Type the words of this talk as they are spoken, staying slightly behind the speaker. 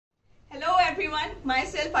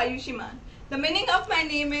myself Ayushi Maan. The meaning of my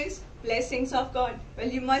name is blessings of God. Well,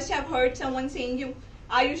 you must have heard someone saying you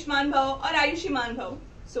Ayushman Bhav or Ayushiman Bhav.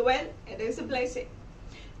 So well, it is a blessing.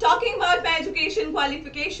 Talking about my education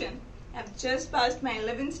qualification, I've just passed my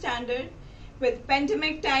 11th standard with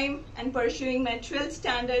pandemic time and pursuing my 12th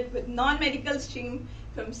standard with non-medical stream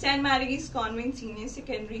from St. Mary's Convent Senior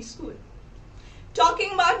Secondary School.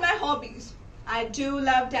 Talking about my hobbies, I do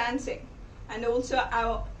love dancing and also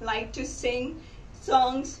I like to sing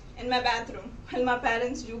songs in my bathroom. Well, my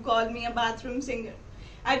parents do call me a bathroom singer.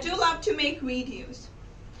 I do love to make videos.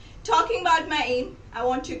 Talking about my aim, I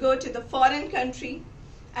want to go to the foreign country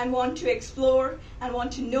and want to explore and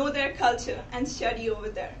want to know their culture and study over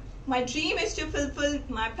there. My dream is to fulfill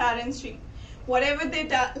my parents' dream. Whatever they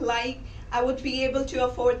like, I would be able to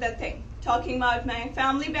afford that thing. Talking about my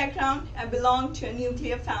family background, I belong to a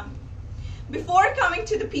nuclear family. Before coming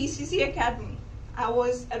to the PCC Academy, I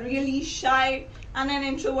was a really shy and an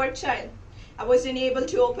introvert child. I wasn't able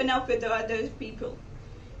to open up with the other people.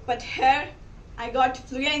 But here, I got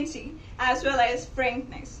fluency as well as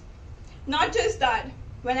frankness. Not just that,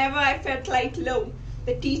 whenever I felt like low,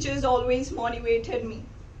 the teachers always motivated me.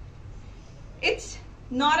 It's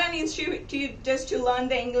not an institute just to learn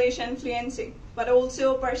the English and fluency, but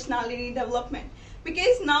also personality development.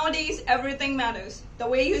 Because nowadays everything matters. The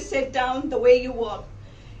way you sit down, the way you walk.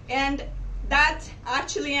 And that's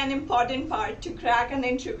actually an important part to crack an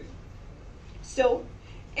interview. So,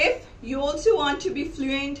 if you also want to be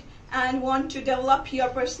fluent and want to develop your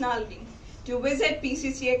personality, to visit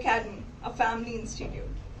PCC Academy, a family institute.